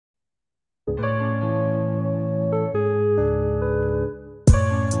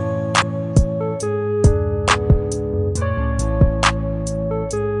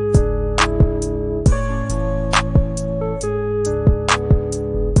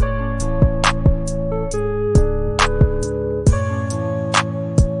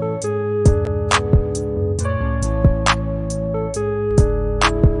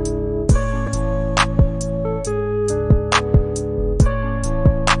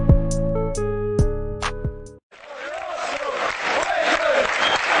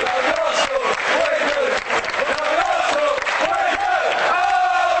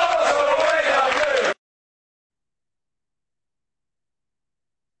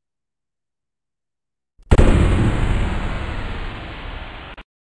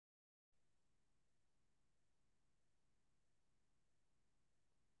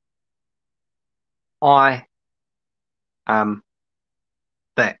I am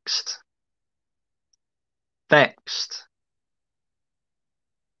vexed. Vexed.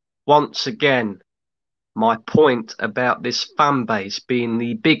 Once again, my point about this fan base being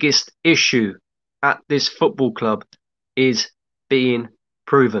the biggest issue at this football club is being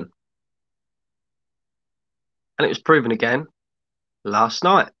proven. And it was proven again last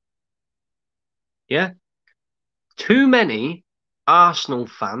night. Yeah. Too many Arsenal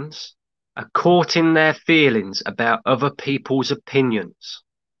fans are caught in their feelings about other people's opinions.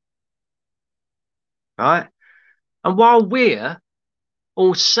 Right? And while we're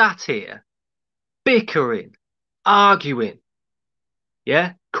all sat here bickering, arguing,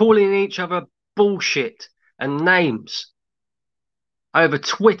 yeah, calling each other bullshit and names over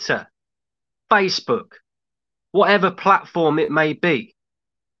Twitter, Facebook, whatever platform it may be,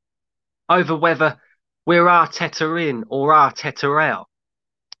 over whether we're Arteta in or Arteta out.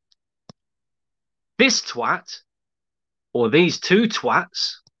 This twat, or these two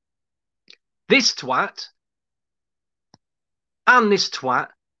twats, this twat and this twat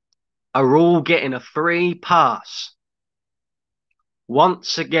are all getting a free pass.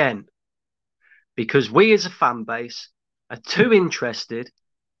 Once again, because we as a fan base are too interested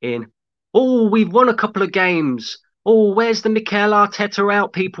in, oh, we've won a couple of games. Oh, where's the Mikel Arteta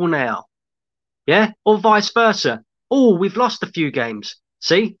out people now? Yeah, or vice versa. Oh, we've lost a few games.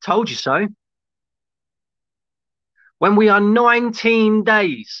 See, told you so. When we are 19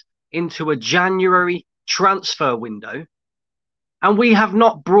 days into a January transfer window and we have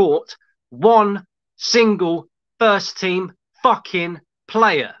not brought one single first team fucking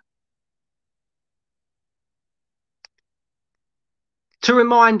player. To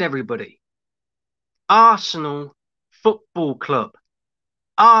remind everybody, Arsenal Football Club,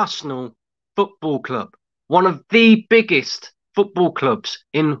 Arsenal Football Club, one of the biggest football clubs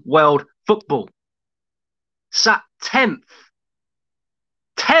in world football, sat 10th.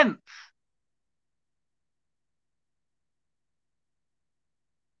 10th.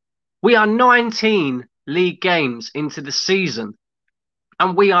 We are 19 league games into the season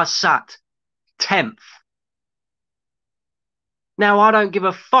and we are sat 10th. Now, I don't give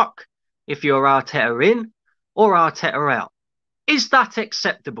a fuck if you're Arteta in or Arteta out. Is that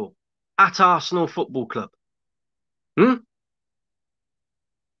acceptable at Arsenal Football Club?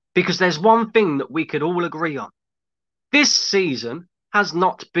 Because there's one thing that we could all agree on. This season has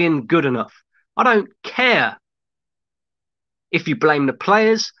not been good enough. I don't care if you blame the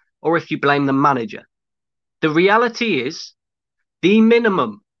players or if you blame the manager. The reality is the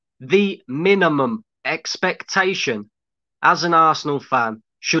minimum expectation as an Arsenal fan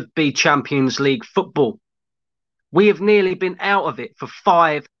should be Champions League football. We have nearly been out of it for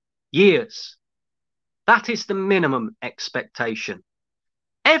 5 years. That is the minimum expectation.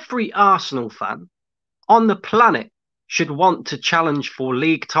 Every Arsenal fan on the planet should want to challenge for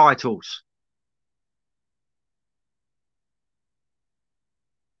league titles.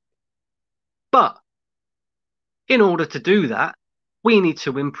 But in order to do that, we need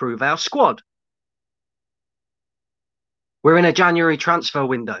to improve our squad. We're in a January transfer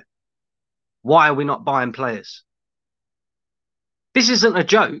window. Why are we not buying players? This isn't a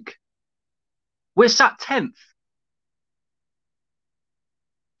joke. We're sat 10th.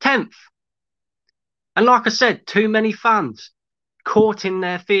 10th. And like I said, too many fans caught in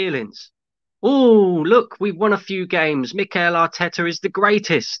their feelings. Oh, look, we've won a few games. Mikel Arteta is the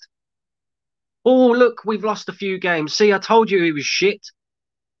greatest. Oh, look, we've lost a few games. See, I told you he was shit.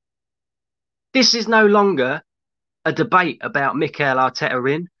 This is no longer a debate about Mikel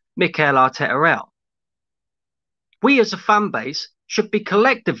Arteta in, Mikel Arteta out. We as a fan base should be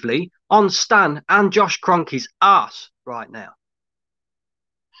collectively on Stan and Josh Kroenke's arse right now.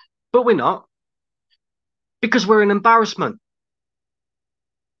 But we're not. Because we're an embarrassment.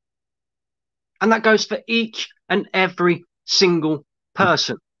 And that goes for each and every single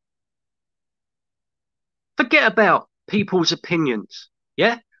person. Forget about people's opinions.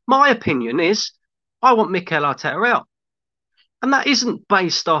 Yeah? My opinion is I want Mikel Arteta out. And that isn't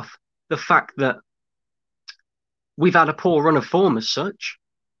based off the fact that we've had a poor run of form as such.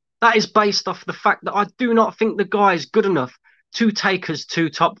 That is based off the fact that I do not think the guy is good enough to take us to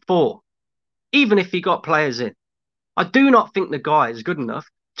top four, even if he got players in. I do not think the guy is good enough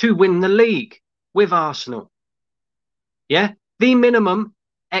to win the league with Arsenal. Yeah? The minimum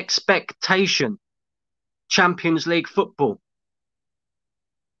expectation, Champions League football.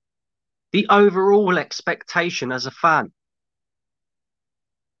 The overall expectation as a fan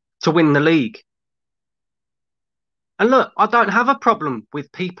to win the league. And look, I don't have a problem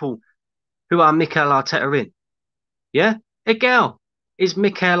with people who are Mikel Arteta in. Yeah? Igel is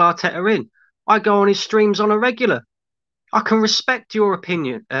Mikel Arteta in. I go on his streams on a regular. I can respect your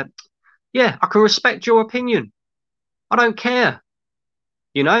opinion. I can respect your opinion. I don't care.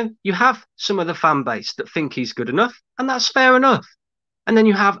 You know, you have some of the fan base that think he's good enough, and that's fair enough. And then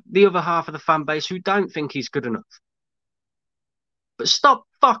you have the other half of the fan base who don't think he's good enough. But stop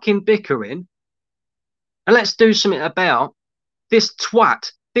fucking bickering and let's do something about this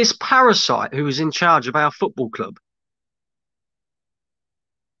twat, this parasite who is in charge of our football club.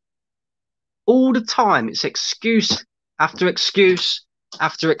 All the time, it's excuse after excuse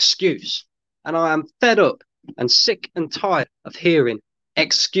after excuse. And I am fed up and sick and tired of hearing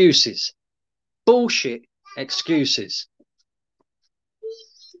excuses. Bullshit excuses.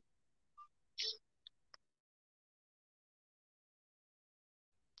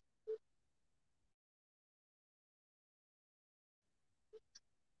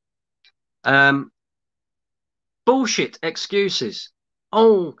 Bullshit excuses.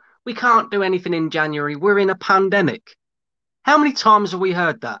 Oh, we can't do anything in January. We're in a pandemic. How many times have we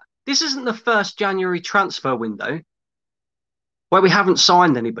heard that? This isn't the first January transfer window where we haven't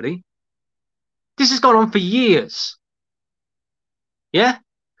signed anybody. This has gone on for years. Yeah?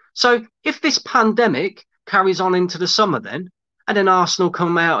 So if this pandemic carries on into the summer then, and then Arsenal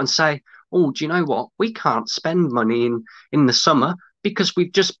come out and say, oh, do you know what? We can't spend money in the summer because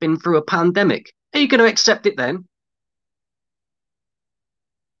we've just been through a pandemic. Are you going to accept it then?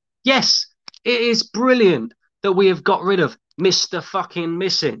 Yes, it is brilliant that we have got rid of Mr. fucking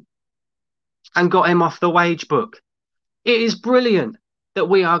Missing and got him off the wage book. It is brilliant that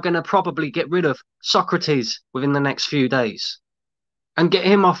we are going to probably get rid of Socrates within the next few days and get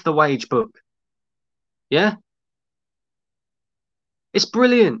him off the wage book. Yeah? It's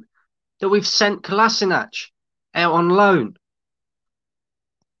brilliant that we've sent Kolasinac out on loan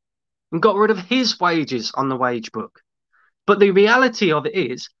and got rid of his wages on the wage book. But the reality of it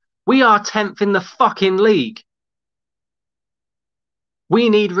is, we are 10th in the fucking league. We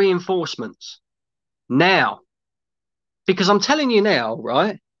need reinforcements now. Because I'm telling you now,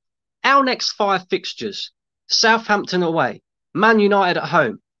 right? Our next 5 fixtures, Southampton away, Man United at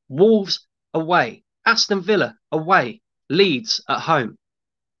home, Wolves away, Aston Villa away, Leeds at home.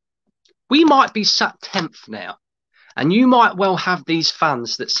 We might be sat 10th now. And you might well have these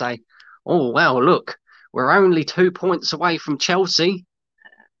fans that say, oh, well, look, we're only 2 points away from Chelsea.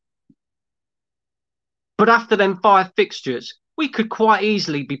 But after them 5 fixtures, we could quite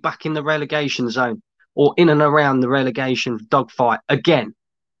easily be back in the relegation zone or in and around the relegation dogfight again.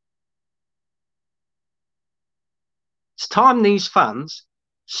 It's time these fans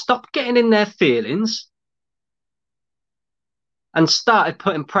stopped getting in their feelings and started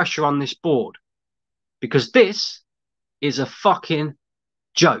putting pressure on this board. Because this is a fucking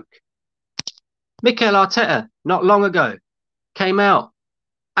joke. Mikel Arteta, not long ago, came out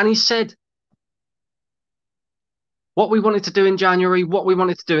and he said what we wanted to do in January, what we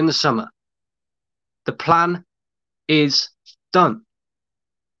wanted to do in the summer. The plan is done.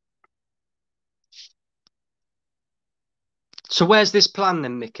 So where's this plan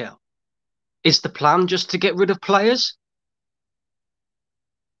then, Mikel? Is the plan just to get rid of players?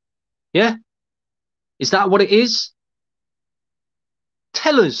 Yeah? Is that what it is?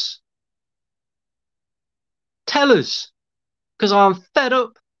 Tell us. Tell us. Because I'm fed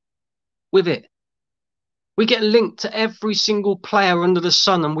up with it. We get linked to every single player under the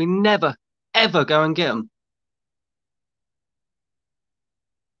sun and we never, ever go and get them.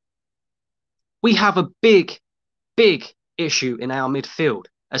 We have a big, big issue in our midfield,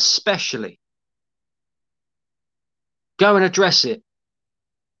 especially. Go and address it.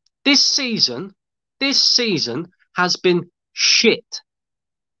 This season has been shit.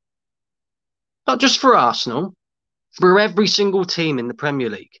 Not just for Arsenal, for every single team in the Premier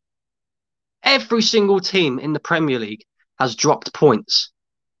League. Every single team in the Premier League has dropped points.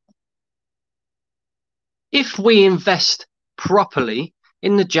 If we invest properly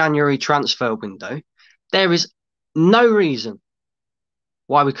in the January transfer window, there is no reason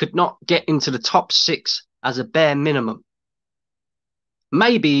why we could not get into the top 6 as a bare minimum.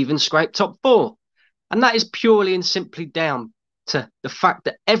 Maybe even scrape top 4. And that is purely and simply down to the fact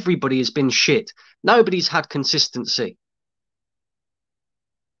that everybody has been shit. Nobody's had consistency.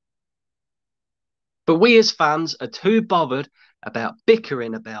 But we as fans are too bothered about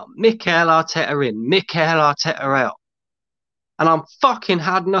bickering about Mikel Arteta in, Mikel Arteta out. And I'm fucking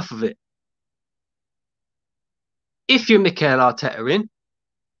had enough of it. If you're Mikel Arteta in,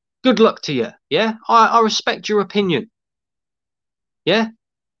 good luck to you, yeah? I respect your opinion, yeah?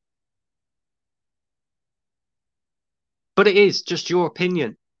 But it is just your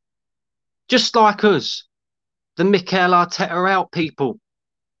opinion. Just like us, the Mikel Arteta out people.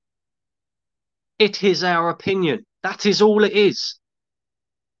 It is our opinion. That is all it is.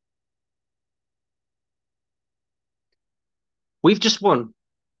 We've just won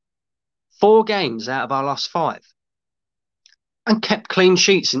 4 games out of our last 5 and kept clean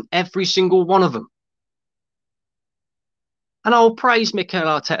sheets in every single one of them. And I will praise Mikel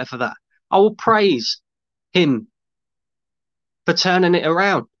Arteta for that. I will praise him for turning it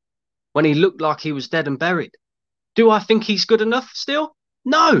around when he looked like he was dead and buried. Do I think he's good enough still?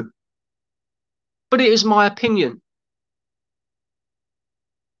 No. But it is my opinion.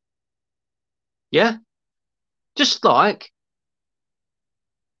 Yeah? Just like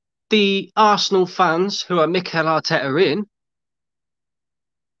the Arsenal fans who are Mikel Arteta in,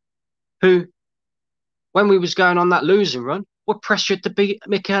 who, when we was going on that losing run, were pressured to beat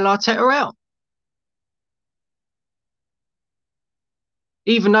Mikel Arteta out.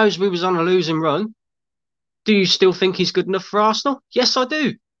 Even though we was on a losing run, do you still think he's good enough for Arsenal? Yes, I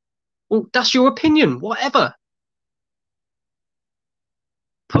do. Well, that's your opinion, whatever.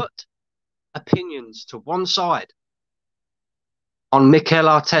 Put opinions to one side on Mikel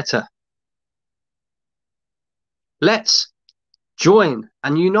Arteta. Let's join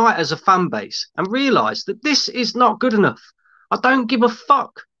and unite as a fan base and realise that this is not good enough. I don't give a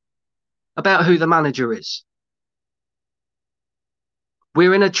fuck about who the manager is.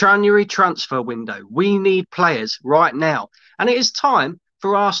 We're in a January transfer window. We need players right now. And it is time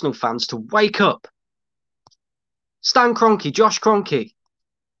for Arsenal fans to wake up. Stan Kroenke, Josh Kroenke.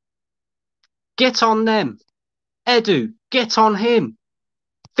 Get on them. Edu, get on him.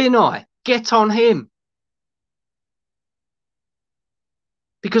 Vinay, get on him.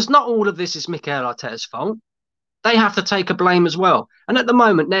 Because not all of this is Mikel Arteta's fault. They have to take a blame as well. And at the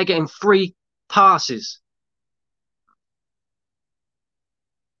moment, they're getting free passes.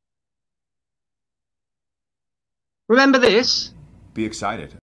 Remember this? Be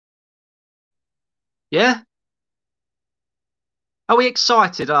excited. Yeah? Are we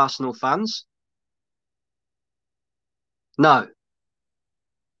excited, Arsenal fans? No. I'm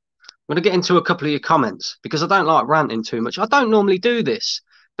going to get into a couple of your comments because I don't like ranting too much. I don't normally do this,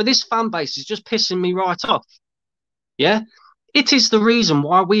 but this fan base is just pissing me right off. Yeah? It is the reason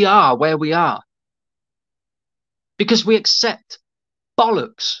why we are where we are. Because we accept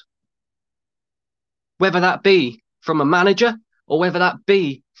bollocks. Whether that be from a manager or whether that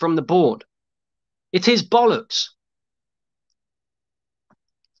be from the board. It is bollocks.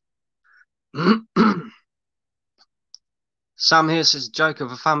 Sam here says, joke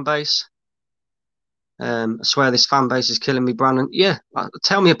of a fan base. I swear this fan base is killing me, Brandon. Yeah,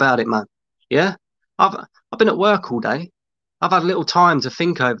 tell me about it, man. Yeah? I've been at work all day. I've had little time to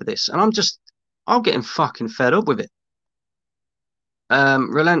think over this, and I'm getting fucking fed up with it.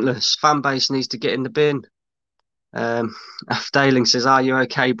 Relentless fan base needs to get in the bin. Daling says, are you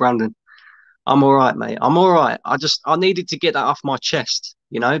okay, Brandon? I'm all right, mate. I'm all right. I needed to get that off my chest,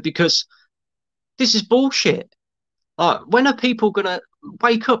 because this is bullshit. Like, when are people going to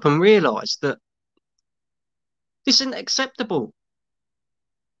wake up and realise that this isn't acceptable?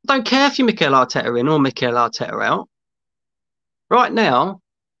 I don't care if you're Mikel Arteta in or Mikel Arteta out. Right now,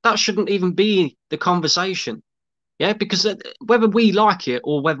 that shouldn't even be the conversation. Yeah, because whether we like it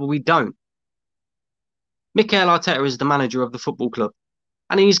or whether we don't, Mikel Arteta is the manager of the football club.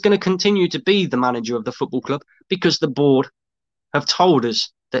 And he's going to continue to be the manager of the football club because the board have told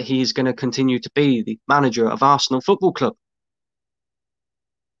us that he is going to continue to be the manager of Arsenal Football Club.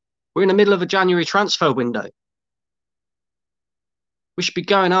 We're in the middle of a January transfer window. We should be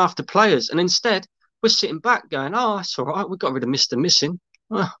going after players. And instead, we're sitting back going, oh, that's all right. We got rid of Mr. Missing.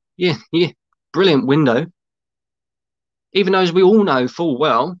 Oh, yeah. Brilliant window. Even though, as we all know full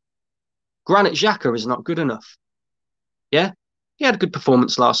well, Granit Xhaka is not good enough. Yeah? He had a good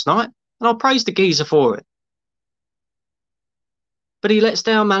performance last night, and I'll praise the geezer for it. But he lets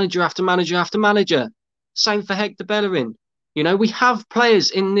down manager after manager after manager. Same for Hector Bellerin. You know, we have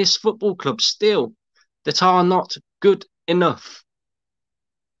players in this football club still that are not good enough.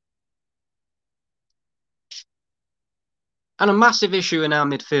 And a massive issue in our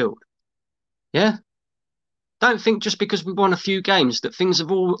midfield. Yeah. Don't think just because we won a few games that things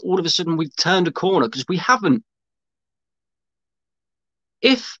have all of a sudden we've turned a corner, because we haven't.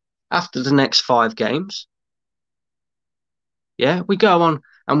 If after the next 5 games, yeah, we go on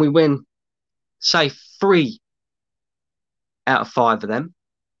and we win, say, 3 out of 5 of them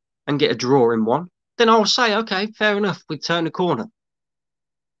and get a draw in one, then I'll say, okay, fair enough, we turned a corner.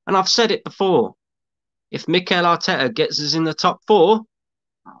 And I've said it before. If Mikel Arteta gets us in the top 4,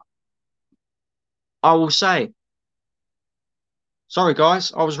 I will say, sorry,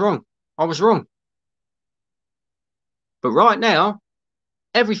 guys, I was wrong. I was wrong. But right now,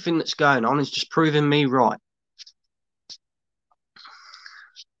 everything that's going on is just proving me right.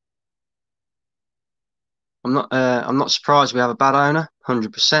 I'm not surprised we have a bad owner,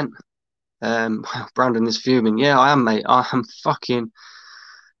 100%. Brandon is fuming. Yeah, I am, mate. I am fucking.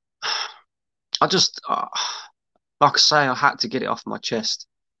 I just, like I say, I had to get it off my chest.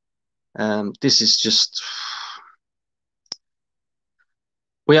 This is just.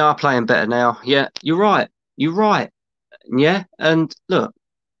 We are playing better now. Yeah, you're right. You're right. Yeah, and look,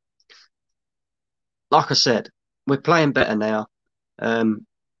 like I said, we're playing better now.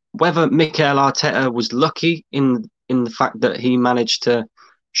 Whether Mikel Arteta was lucky in the fact that he managed to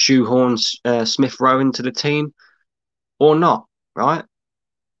shoehorn Smith Rowe into the team or not, right?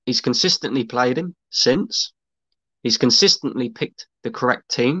 He's consistently played him since. He's consistently picked the correct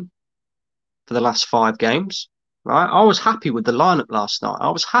team for the last 5 games, right? I was happy with the lineup last night. I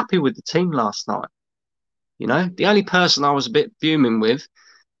was happy with the team last night. You know, the only person I was a bit fuming with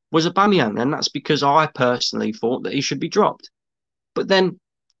was Aubameyang, and that's because I personally thought that he should be dropped. But then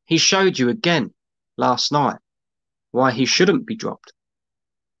he showed you again last night why he shouldn't be dropped.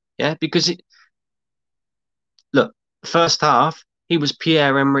 Yeah, because look, first half, he was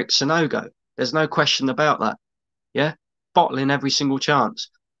Pierre-Emerick Sanogo. There's no question about that. Yeah, bottling every single chance.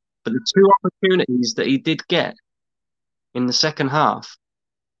 But the 2 opportunities that he did get in the second half,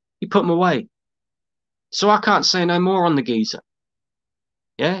 he put them away. So I can't say no more on the geezer.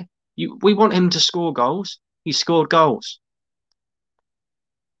 Yeah, we want him to score goals. He scored goals.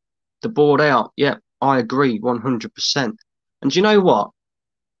 The board out. Yeah, I agree 100%. And do you know what?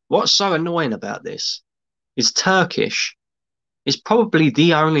 What's so annoying about this is Turkish is probably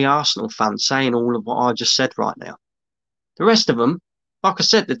the only Arsenal fan saying all of what I just said right now. The rest of them, like I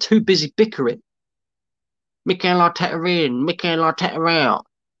said, they're too busy bickering. Mikel Arteta in, Mikel Arteta out.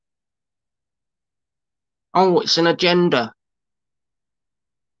 Oh, it's an agenda.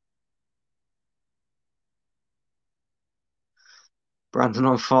 Brandon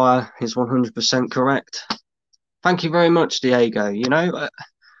on fire is 100% correct. Thank you very much, Diego. You know,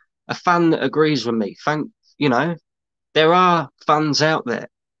 a fan that agrees with me. There are fans out there,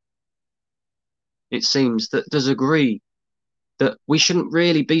 it seems, that does agree that we shouldn't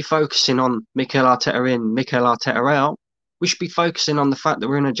really be focusing on Mikel Arteta in, Mikel Arteta out. We should be focusing on the fact that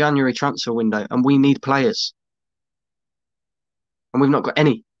we're in a January transfer window and we need players. And we've not got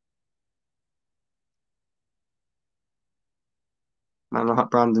any. Man, like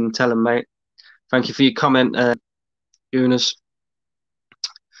Brandon, tell him, mate. Thank you for your comment, Eunice.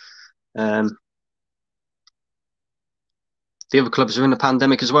 The other clubs are in the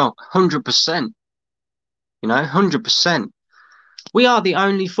pandemic as well. 100%. 100%. We are the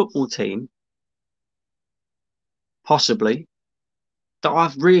only football team, possibly, that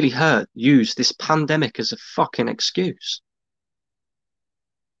I've really heard use this pandemic as a fucking excuse.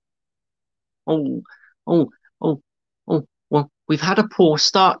 Oh, oh, oh, oh. Well, we've had a poor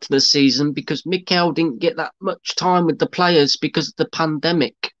start to the season because Mikel didn't get that much time with the players because of the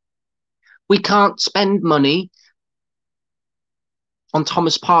pandemic. We can't spend money on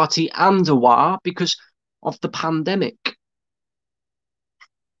Thomas Partey and Aouar because of the pandemic.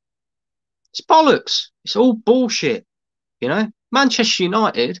 It's bollocks. It's all bullshit. Manchester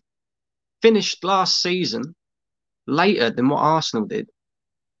United finished last season later than what Arsenal did.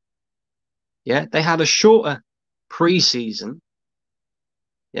 Yeah, they had a shorter pre-season,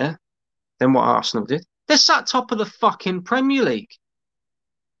 yeah, than what Arsenal did. They're sat top of the fucking Premier League.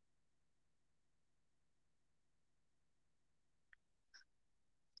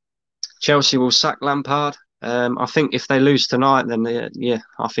 Chelsea will sack Lampard. I think if they lose tonight, then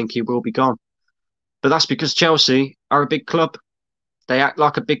I think he will be gone. But that's because Chelsea are a big club. They act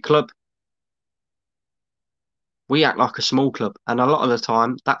like a big club. We act like a small club, and a lot of the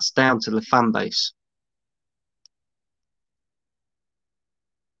time, that's down to the fan base.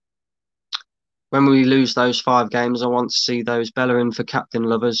 When we lose those 5 games, I want to see those Bellerin for captain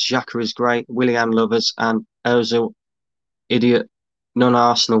lovers, Xhaka is great, Willian lovers, and Ozil idiot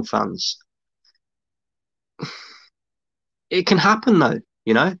non-Arsenal fans. It can happen though,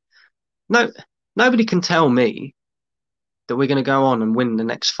 you know. No, nobody can tell me that we're going to go on and win the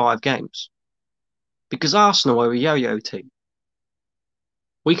next 5 games because Arsenal are a yo-yo team.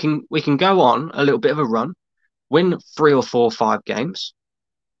 We can go on a little bit of a run, win 3 or 4, 5 games,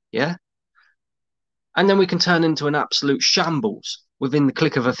 yeah, and then we can turn into an absolute shambles within the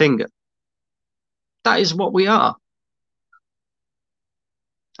click of a finger. That is what we are.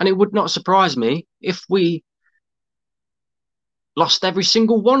 And it would not surprise me if we lost every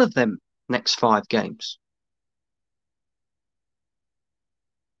single one of them next 5 games.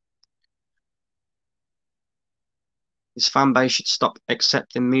 This fan base should stop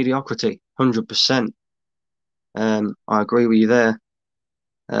accepting mediocrity. 100%. I agree with you there.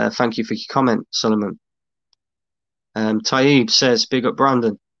 Thank you for your comment, Solomon. Taib says, big up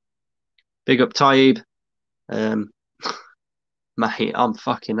Brandon. Big up Taib. Mate, I'm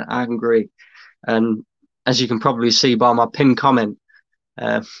fucking angry. And as you can probably see by my pinned comment,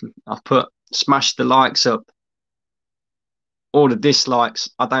 I put smash the likes up. All the dislikes,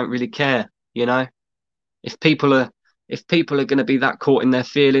 I don't really care, you know. If people are going to be that caught in their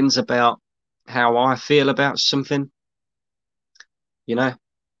feelings about how I feel about something, you know,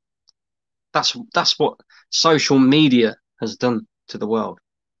 that's what social media has done to the world.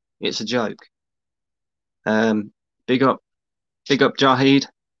 It's a joke. Big up Jahid.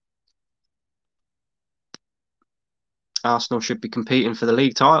 Arsenal should be competing for the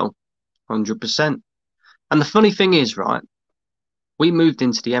league title, 100%. And the funny thing is, right, we moved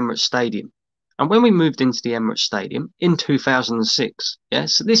into the Emirates Stadium. And when we moved into the Emirates Stadium in 2006, yeah,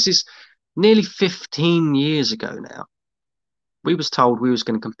 so this is nearly 15 years ago now, we was told we was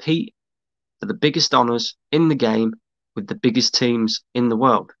going to compete for the biggest honours in the game with the biggest teams in the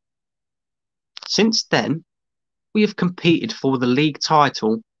world. Since then, we have competed for the league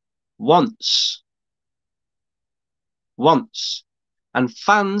title once. And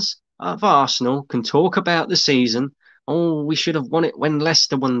fans of Arsenal can talk about the season. Oh, we should have won it when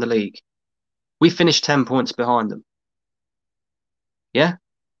Leicester won the league. We finished 10 points behind them. Yeah?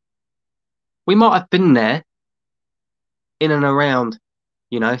 We might have been there in and around,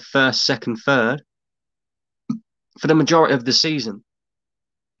 you know, first, second, third for the majority of the season.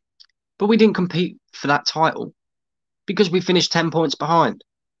 But we didn't compete for that title because we finished 10 points behind.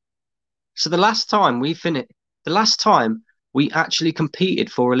 So the last time we actually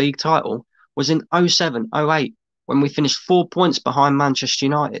competed for a league title was in 07-08 when we finished 4 points behind Manchester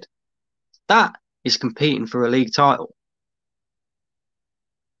United. That is competing for a league title.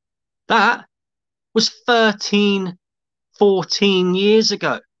 That was 13, 14 years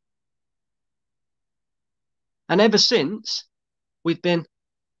ago. And ever since, we've been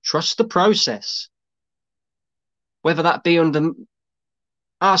trust the process. Whether that be under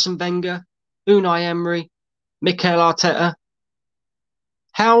Arsene Wenger, Unai Emery, Mikel Arteta.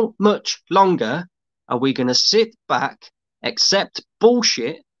 How much longer are we going to sit back, accept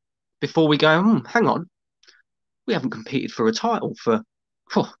bullshit before we go, hang on, we haven't competed for a title for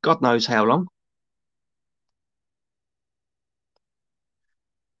God knows how long.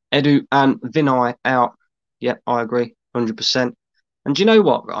 Edu and Vinay out. Yep, I agree, 100%. And do you know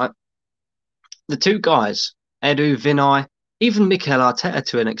what, right? The two guys, Edu, Vinay, even Mikel Arteta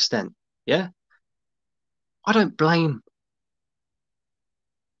to an extent, yeah? I don't blame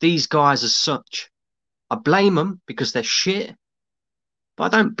these guys as such. I blame them because they're shit,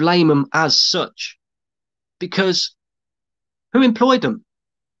 but I don't blame them as such because who employed them?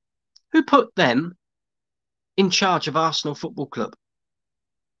 Who put them in charge of Arsenal Football Club?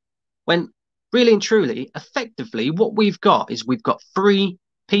 When really and truly, effectively, what we've got is we've got 3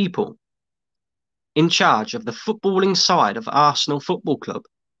 people in charge of the footballing side of Arsenal Football Club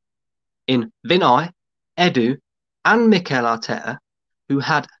in Vinay, Edu, and Mikel Arteta, who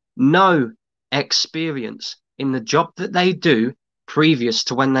had no experience in the job that they do previous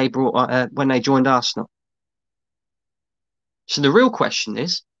to when they joined Arsenal. So the real question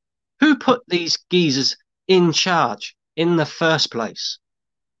is, who put these geezers in charge in the first place?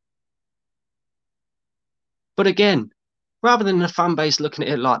 But again, rather than the fan base looking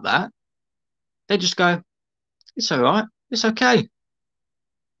at it like that, they just go, it's all right, it's okay.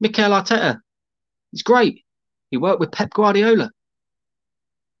 Mikel Arteta, he's great. He worked with Pep Guardiola.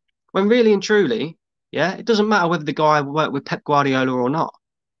 When really and truly, yeah, it doesn't matter whether the guy worked with Pep Guardiola or not.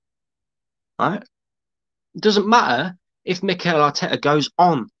 Right? It doesn't matter if Mikel Arteta goes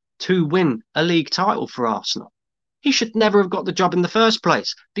on to win a league title for Arsenal. He should never have got the job in the first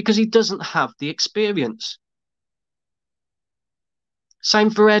place because he doesn't have the experience. Same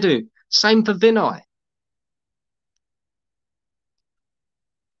for Edu. Same for Vinay.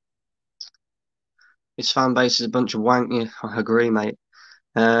 His fan base is a bunch of wank. Yeah, I agree, mate.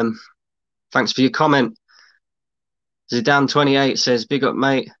 Thanks for your comment. Zidane28 says, big up,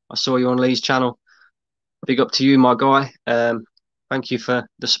 mate. I saw you on Lee's channel. Big up to you, my guy. Thank you for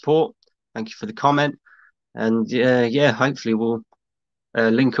the support. Thank you for the comment. And yeah, hopefully we'll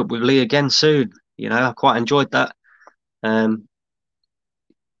link up with Lee again soon. You know, I quite enjoyed that.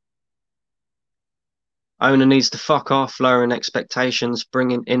 Owner needs to fuck off, lowering expectations,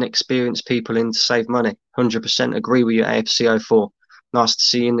 bringing inexperienced people in to save money. 100% agree with you, AFC04. Nice to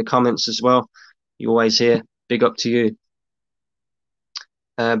see you in the comments as well. You're always here. Big up to you.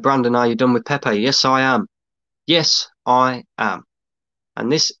 Brandon, are you done with Pepe? Yes, I am. Yes, I am.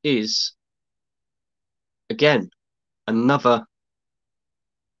 And this is, again, another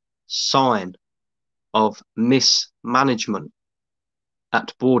sign of mismanagement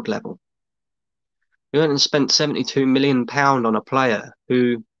at board level. We went and spent £72 million on a player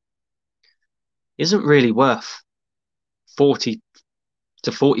who isn't really worth 40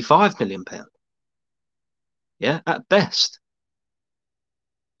 to 45 million pounds. Yeah, at best.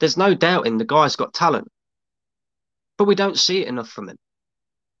 There's no doubting the guy's got talent, but we don't see it enough from him.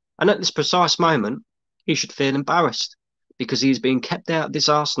 And at this precise moment, he should feel embarrassed because he's being kept out of this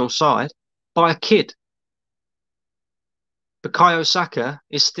Arsenal side by a kid. Bukayo Saka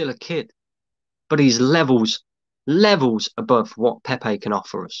is still a kid, but he's levels above what Pepe can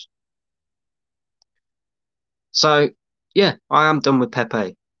offer us. So, yeah, I am done with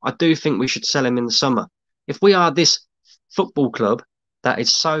Pepe. I do think we should sell him in the summer. If we are this football club that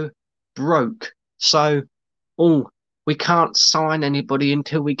is so broke, so, we can't sign anybody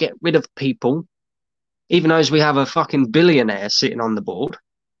until we get rid of people, even though we have a fucking billionaire sitting on the board,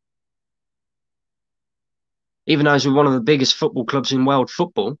 even though we're one of the biggest football clubs in world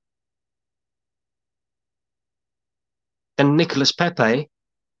football, then Nicolas Pepe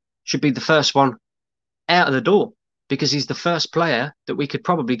should be the first one out of the door because he's the first player that we could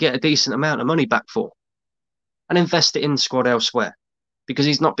probably get a decent amount of money back for and invest it in the squad elsewhere because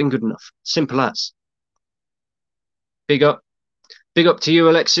he's not been good enough. Simple as. Big up to you,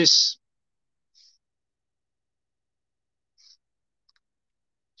 Alexis.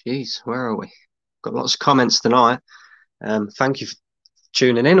 Jeez, where are we? Got lots of comments tonight. Thank you for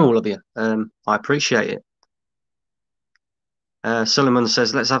tuning in, all of you. I appreciate it. Suleiman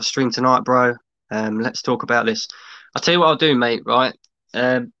says, let's have a stream tonight, bro. Let's talk about this. I'll tell you what I'll do, mate, right?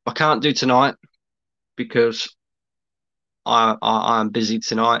 I can't do tonight because I'm busy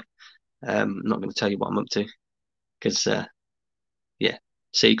tonight. I'm not going to tell you what I'm up to because, yeah,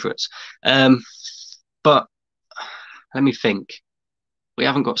 secrets. But let me think. We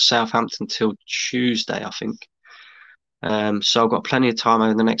haven't got Southampton till Tuesday, I think. So I've got plenty of time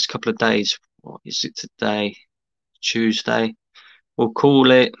over the next couple of days. What is it today? Tuesday. We'll call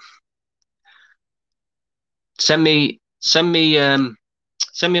it. Send me a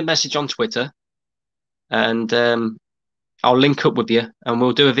message on Twitter, and I'll link up with you, and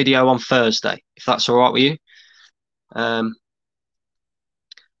we'll do a video on Thursday if that's all right with you.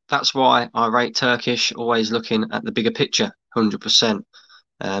 That's why I rate Turkish. Always looking at the bigger picture. 100%.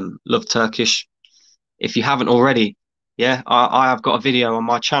 Love Turkish. If you haven't already, yeah, I have got a video on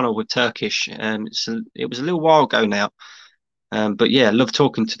my channel with Turkish. It was a little while ago now, but yeah, love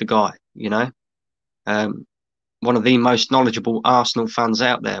talking to the guy. You know. One of the most knowledgeable Arsenal fans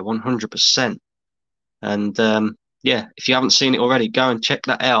out there, 100%. And yeah, if you haven't seen it already, go and check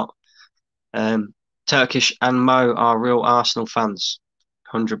that out. Turkish and Mo are real Arsenal fans,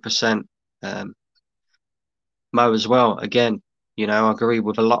 100%. Mo as well, again, you know, I agree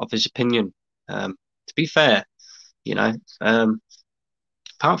with a lot of his opinion. To be fair, you know,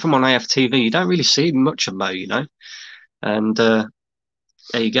 apart from on AFTV, you don't really see much of Mo, you know. And there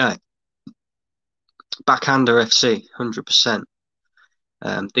you go. Backhander FC, 100%.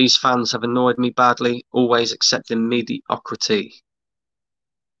 These fans have annoyed me badly, always accepting mediocrity.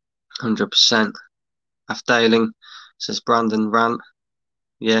 100%. Afdaling, says Brandon Rant.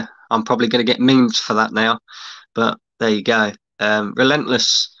 Yeah, I'm probably going to get memes for that now, but there you go.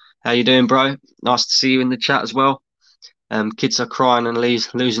 Relentless, how you doing, bro? Nice to see you in the chat as well. Kids are crying and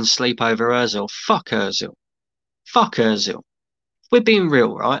losing sleep over Ozil. Fuck Ozil. Fuck Ozil. We're being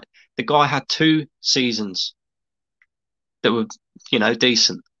real, right? The guy had 2 seasons that were, you know,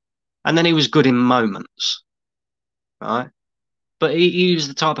 decent. And then he was good in moments, right? But he was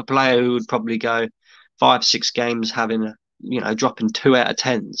the type of player who would probably go 5, 6 games having a, you know, dropping 2 out of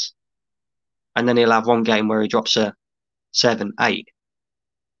 10s. and then he'll have one game where he drops a 7, 8.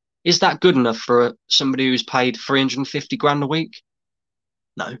 Is that good enough for somebody who's paid 350 grand a week?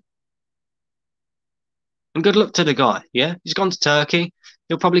 No. And good luck to the guy. Yeah, he's gone to Turkey.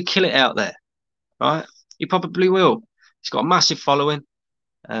 He'll probably kill it out there, right? He probably will. He's got a massive following.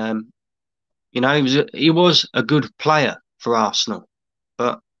 Um, he was a good player for Arsenal,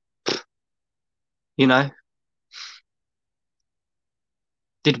 but you know,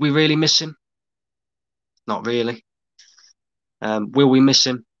 did we really miss him? Not really. Will we miss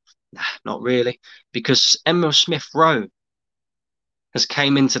him? Nah, not really, because Emil Smith Rowe has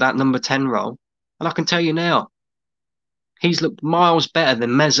came into that number 10 role, and I can tell you now, he's looked miles better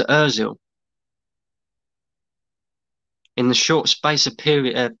than Mesut Ozil in the short space of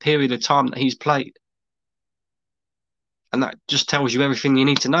period of time that he's played, and that just tells you everything you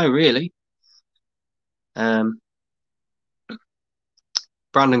need to know, really. Um,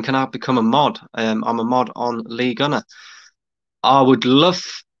 Brandon, can I become a mod? I'm a mod on Lee Gunner. I would love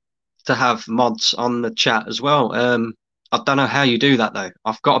to have mods on the chat as well. I don't know how you do that though.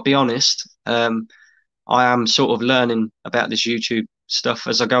 I've got to be honest. I am sort of learning about this YouTube stuff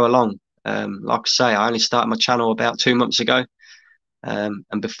as I go along. Like I say, I only started my channel about 2 months ago. And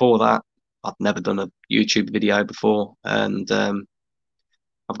before that, I'd never done a YouTube video before. And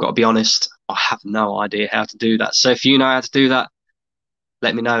I've got to be honest, I have no idea how to do that. So if you know how to do that,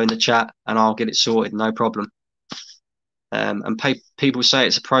 let me know in the chat and I'll get it sorted, no problem. And people say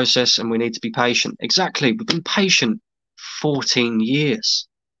it's a process and we need to be patient. Exactly. We've been patient 14 years.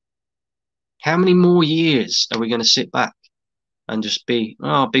 How many more years are we going to sit back and just be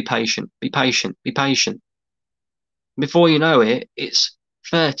patient, be patient, be patient? Before you know it, it's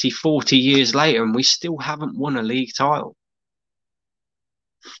 30, 40 years later and we still haven't won a league title.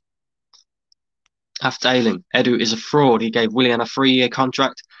 Half Daling, Edu is a fraud. He gave Willian a 3-year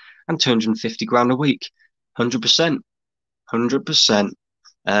contract and 250 grand a week. 100%. 100%.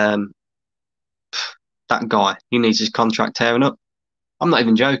 That guy, he needs his contract tearing up. I'm not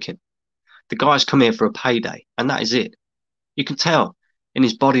even joking. The guy's come here for a payday, and that is it. You can tell in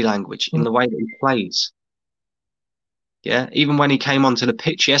his body language, in the way that he plays. Yeah, even when he came onto the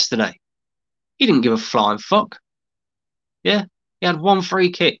pitch yesterday, he didn't give a flying fuck. Yeah, he had one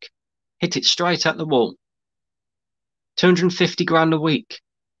free kick, hit it straight at the wall. 250 grand a week.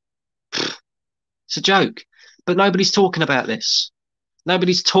 It's a joke. But nobody's talking about this.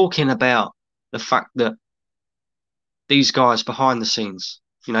 Nobody's talking about the fact that these guys behind the scenes,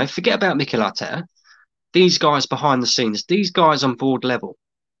 forget about Mikel Arteta. These guys behind the scenes, these guys on board level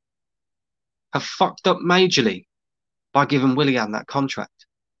have fucked up majorly by giving Willian that contract.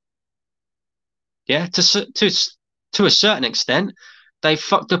 Yeah, to a certain extent, they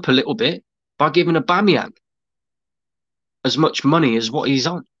fucked up a little bit by giving Aubameyang as much money as what he's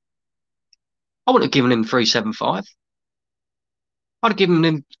on. I wouldn't have given him 375. I'd have given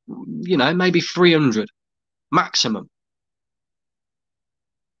him, maybe 300 maximum.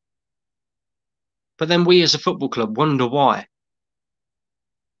 But then we as a football club wonder why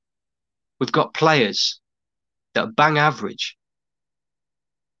we've got players that are bang average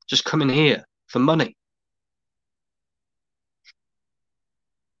just coming here for money.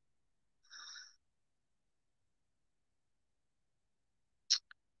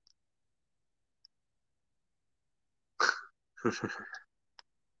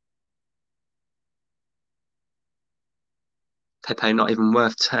 Pepe not even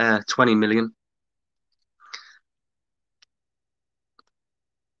worth 20 million.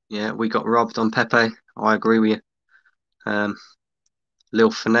 Yeah, we got robbed on Pepe. I agree with you. Lil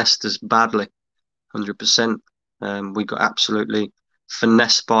finessed us badly, 100%. We got absolutely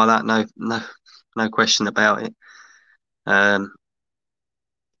finessed by that. No question about it.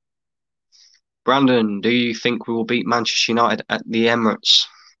 Brandon, do you think we will beat Manchester United at the Emirates?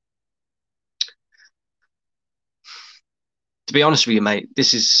 To be honest with you, mate,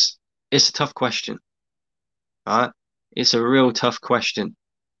 it's a tough question. Right? It's a real tough question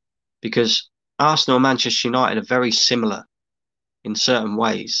because Arsenal and Manchester United are very similar in certain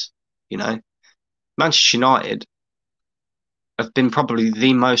ways. Manchester United have been probably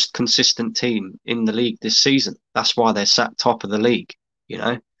the most consistent team in the league this season. That's why they're sat top of the league,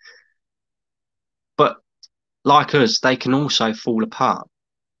 But like us, they can also fall apart.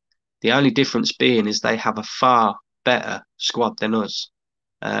 The only difference being is they have a far better squad than us.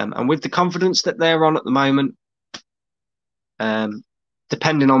 And with the confidence that they're on at the moment,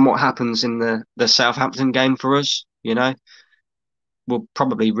 depending on what happens in the Southampton game for us, will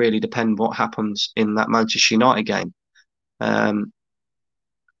probably really depend what happens in that Manchester United game.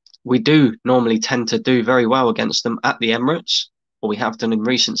 We do normally tend to do very well against them at the Emirates, or we have done in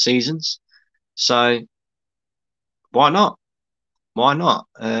recent seasons. So why not? Why not?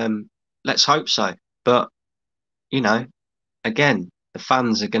 Let's hope so. But you know, again, the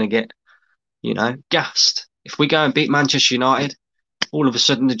fans are going to get gassed if we go and beat Manchester United. All of a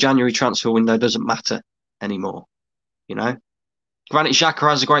sudden, the January transfer window doesn't matter anymore. You know, Granit Xhaka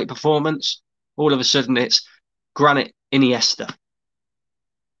has a great performance. All of a sudden, it's Granit Iniesta.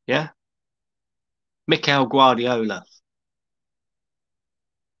 Yeah, Mikel Guardiola.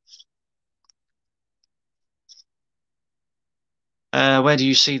 Where do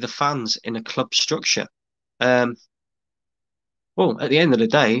you see the fans in a club structure? Um, well, at the end of the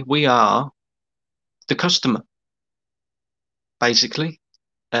day, we are the customer, basically.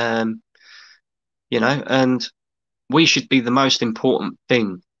 Um, and we should be the most important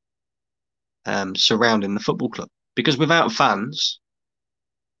thing surrounding the football club because without fans,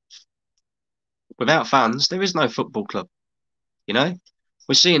 there is no football club. You know,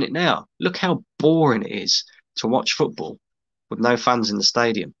 we're seeing it now. Look how boring it is to watch football with no fans in the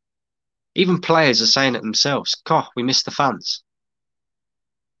stadium. Even players are saying it themselves. God, we miss the fans.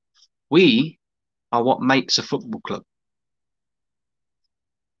 We are what makes a football club.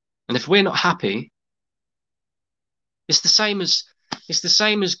 And if we're not happy, it's the same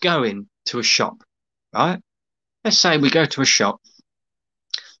as going to a shop, right? Let's say we go to a shop,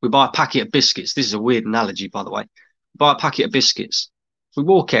 we buy a packet of biscuits. This is a weird analogy, by the way. Buy a packet of biscuits. We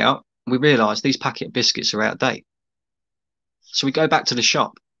walk out, we realise these packet of biscuits are out of date. So we go back to the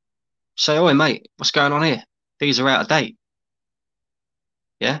shop, say, "Oi, mate, what's going on here? These are out of date."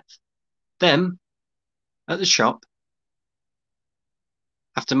 Yeah. Them at the shop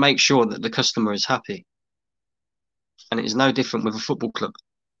have to make sure that the customer is happy. And it is no different with a football club,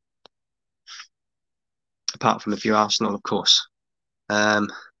 apart from if you're Arsenal, of course.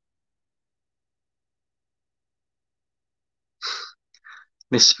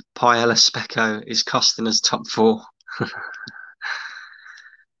 This Paella Specco is costing us top four.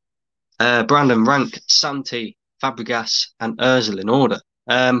 Brandon, rank Santi, Fabregas, and Ozil in order.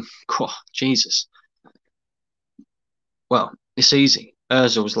 Jesus. Well, it's easy.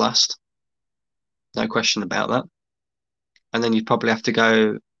 Ozil's last, no question about that. And then you'd probably have to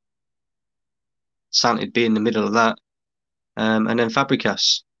go. Santi'd be in the middle of that, and then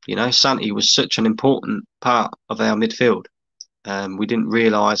Fabregas. Santi was such an important part of our midfield. We didn't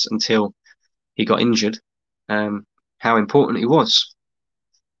realise until he got injured how important he was.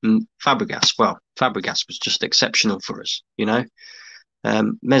 And Fabregas was just exceptional for us. Mesut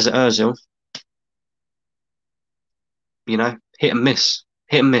Ozil, hit and miss,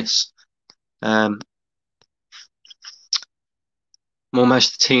 hit and miss. I'm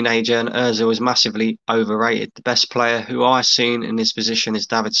almost a teenager, and Ozil is massively overrated. The best player who I've seen in this position is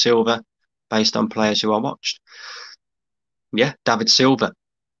David Silva, based on players who I watched. Yeah, David Silva,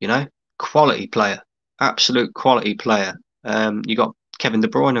 quality player, absolute quality player. You got Kevin De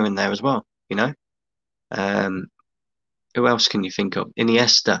Bruyne in there as well. Um, who else can you think of?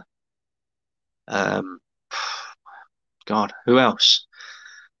 Iniesta. Um, God, who else?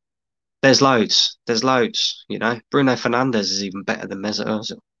 There's loads. There's loads. Bruno Fernandes is even better than Mesut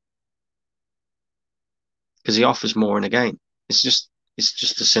Ozil because he offers more in a game. It's just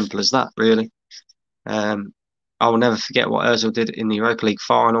as simple as that, really. Um, I will never forget what Ozil did in the Europa League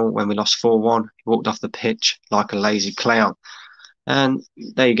final when we lost 4-1. He walked off the pitch like a lazy clown. And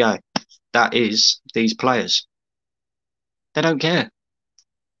there you go. That is these players. They don't care.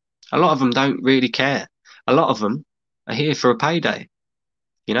 A lot of them don't really care. A lot of them are here for a payday.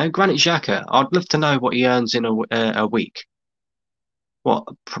 Granit Xhaka, I'd love to know what he earns in a week. What,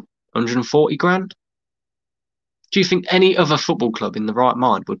 140 grand? Do you think any other football club in the right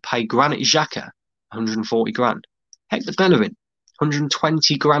mind would pay Granit Xhaka 140 grand? Hector Bellerin,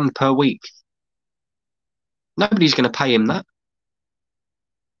 120 grand per week. Nobody's going to pay him that.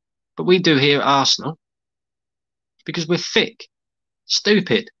 But we do here at Arsenal because we're thick,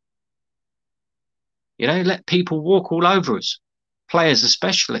 stupid. Let people walk all over us, players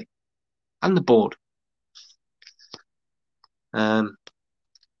especially, and the board.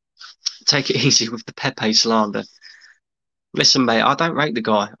 Take it easy with the Pepe slander. Listen, mate, I don't rate the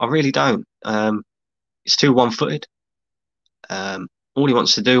guy. I really don't. He's too one-footed. All he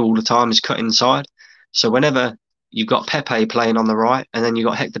wants to do all the time is cut inside. So whenever you've got Pepe playing on the right and then you've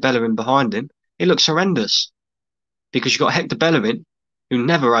got Hector Bellerin behind him, it looks horrendous. Because you've got Hector Bellerin, who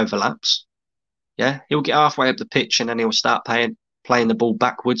never overlaps. Yeah, he'll get halfway up the pitch and then he'll start playing the ball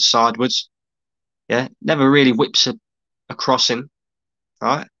backwards, sideways. Yeah, never really whips a crossing,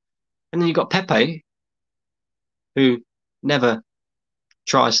 right? And then you've got Pepe, who never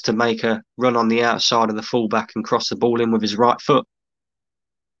tries to make a run on the outside of the fullback and cross the ball in with his right foot.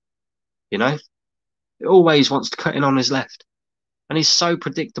 you know? He always wants to cut in on his left. And he's so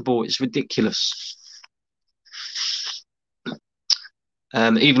predictable, it's ridiculous.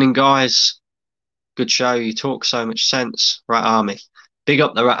 Evening, guys. Good show. You talk so much sense. Rat Army. Big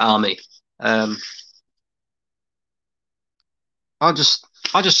up the Rat Army. I'll just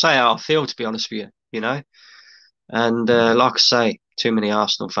say how I feel, to be honest with you, you know? And like I say, too many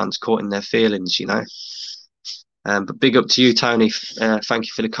Arsenal fans caught in their feelings, you know? But big up to you, Tony. Thank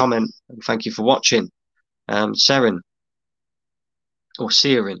you for the comment. And thank you for watching. Serin, or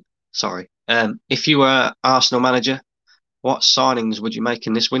Serin, sorry. If you were Arsenal manager, what signings would you make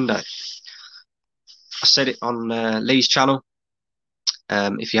in this window? I said it on Lee's channel.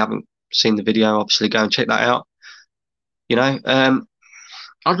 If you haven't seen the video, obviously go and check that out. You know,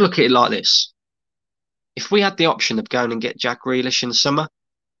 I'd look at it like this. If we had the option of going and get Jack Grealish in the summer,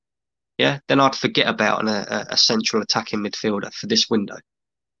 yeah, then I'd forget about a central attacking midfielder for this window.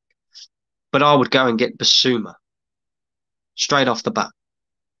 But I would go and get Basuma straight off the bat.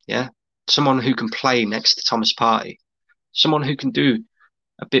 Yeah, someone who can play next to Thomas Partey, someone who can do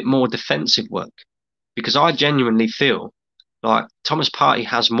a bit more defensive work. Because I genuinely feel like Thomas Partey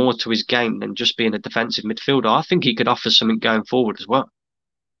has more to his game than just being a defensive midfielder. I think he could offer something going forward as well.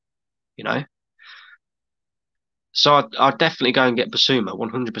 You know? So I'd definitely go and get Basuma,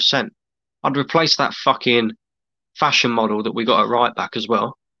 100%. I'd replace that fucking fashion model that we got at right back as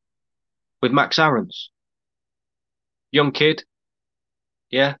well with Max Aarons. Young kid,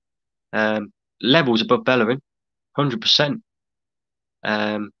 yeah. Levels above Bellerin, 100%.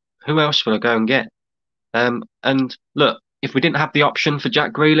 Who else would I go and get? And look, if we didn't have the option for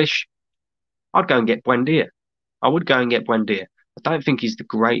Jack Grealish, I'd go and get Buendia. I would go and get Buendia. I don't think he's the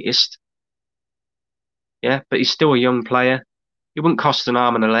greatest, yeah, but he's still a young player. He wouldn't cost an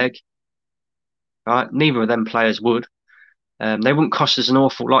arm and a leg, right? Neither of them players would. They wouldn't cost us an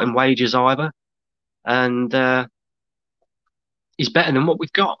awful lot in wages either. And he's better than what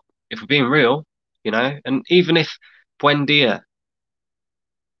we've got, if we're being real, you know. And even if Buendia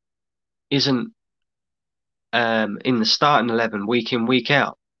isn't in the starting 11 week in, week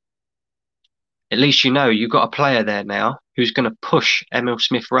out, at least you know you've got a player there now who's going to push Emil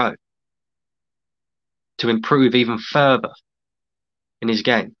Smith-Rowe to improve even further in his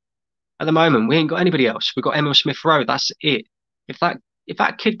game. At the moment, we ain't got anybody else. We've got Emil Smith-Rowe. That's it. If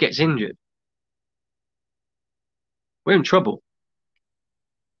that kid gets injured, we're in trouble.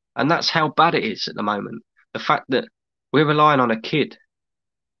 And that's how bad it is at the moment. The fact that we're relying on a kid,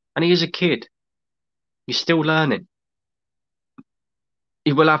 and he is a kid. He's still learning.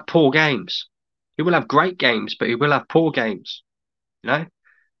 He will have poor games. He will have great games, but he will have poor games, you know?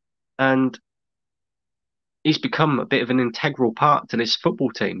 And he's become a bit of an integral part to this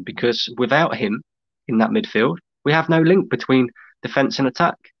football team because without him in that midfield, we have no link between defence and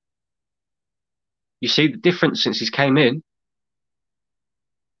attack. You see the difference since he's came in,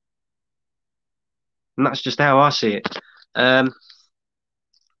 and that's just how I see it. I'm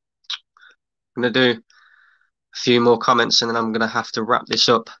going to do a few more comments and then I'm going to have to wrap this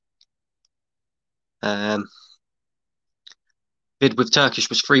up. Vid with Turkish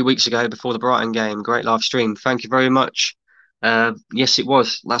was 3 weeks ago before the Brighton game. Great live stream. Thank you very much. Yes, it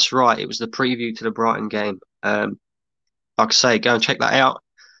was. That's right. It was the preview to the Brighton game. Like I say, go and check that out.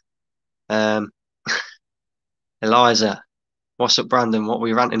 Eliza, what's up, Brandon? What are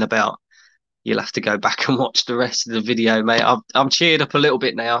we ranting about? You'll have to go back and watch the rest of the video, mate. I'm cheered up a little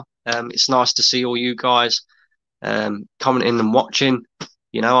bit now. It's nice to see all you guys commenting and watching.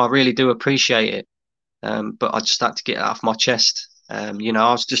 You know, I really do appreciate it. But I just had to get it off my chest. You know,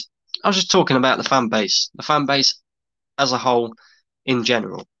 I was just talking about the fan base as a whole, in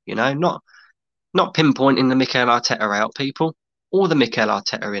general. You know, not pinpointing the Mikel Arteta out people or the Mikel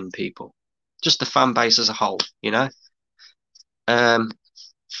Arteta in people, just the fan base as a whole. You know,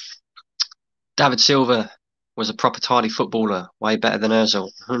 David Silva was a proper tidy footballer, way better than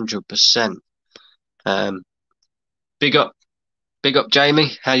Özil, 100%. Big up,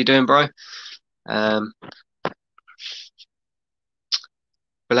 Jamie. How you doing, bro?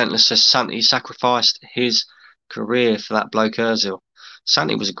 Relentless says Santi sacrificed his career for that bloke Özil.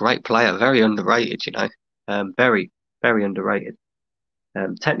 Santi was a great player, very underrated, you know, very, very underrated.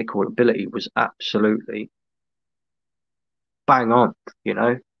 Technical ability was absolutely bang on, you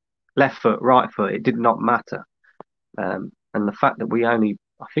know, left foot, right foot, it did not matter. And the fact that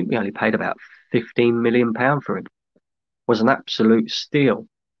I think we only paid about £15 million for him was an absolute steal.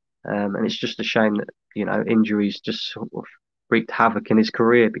 And it's just a shame that, you know, injuries just sort of wreaked havoc in his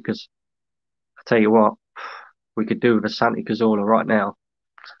career, because I tell you what, we could do with a Santi Cazorla right now.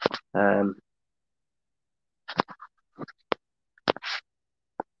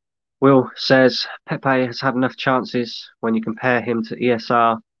 Will says Pepe has had enough chances when you compare him to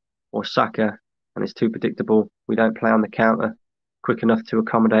ESR or Saka, and it's too predictable. We don't play on the counter quick enough to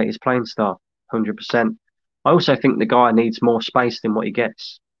accommodate his playing style. 100%. I also think the guy needs more space than what he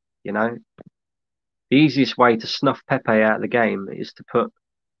gets. You know, the easiest way to snuff Pepe out of the game is to put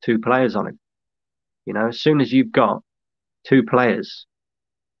two players on him. You know, as soon as you've got two players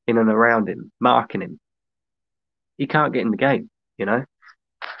in and around him, marking him, he can't get in the game. You know,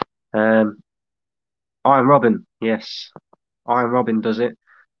 um, Iron Robin, yes, Iron Robin does it,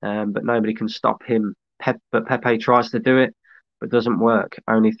 but nobody can stop him. But Pepe tries to do it, but doesn't work.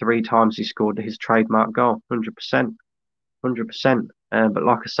 Only 3 times he scored his trademark goal. 100%, 100%. But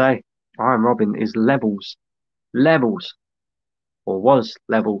like I say, Iron Robin is levels, or was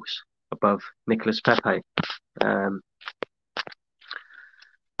levels above Nicolas Pepe.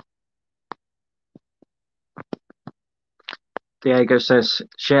 Diego says,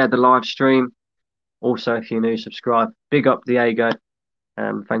 share the live stream. Also, if you're new, subscribe. Big up, Diego.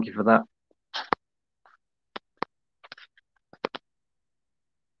 Thank you for that.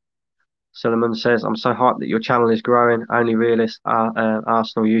 Solomon says, I'm so hyped that your channel is growing. Only realist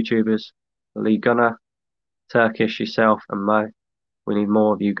Arsenal YouTubers. Lee Gunner, Turkish, yourself, and Mo. We need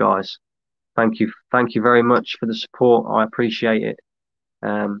more of you guys. Thank you. Thank you very much for the support. I appreciate it.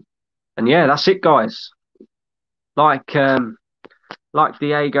 And yeah, that's it, guys. Like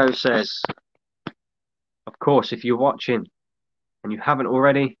Diego says, of course, if you're watching and you haven't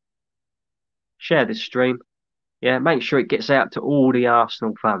already, share this stream. Yeah, make sure it gets out to all the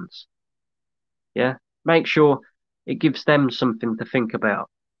Arsenal fans. Yeah, make sure it gives them something to think about.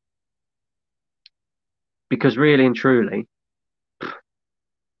 Because really and truly,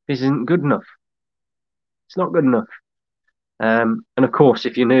 this isn't good enough. It's not good enough. And of course,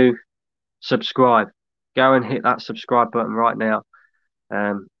 if you're new, subscribe. Go and hit that subscribe button right now.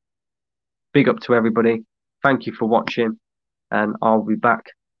 Big up to everybody. Thank you for watching, and I'll be back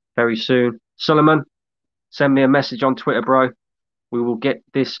very soon. Solomon, send me a message on Twitter, bro. We will get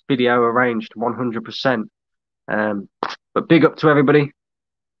this video arranged 100%. But big up to everybody,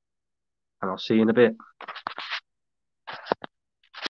 and I'll see you in a bit.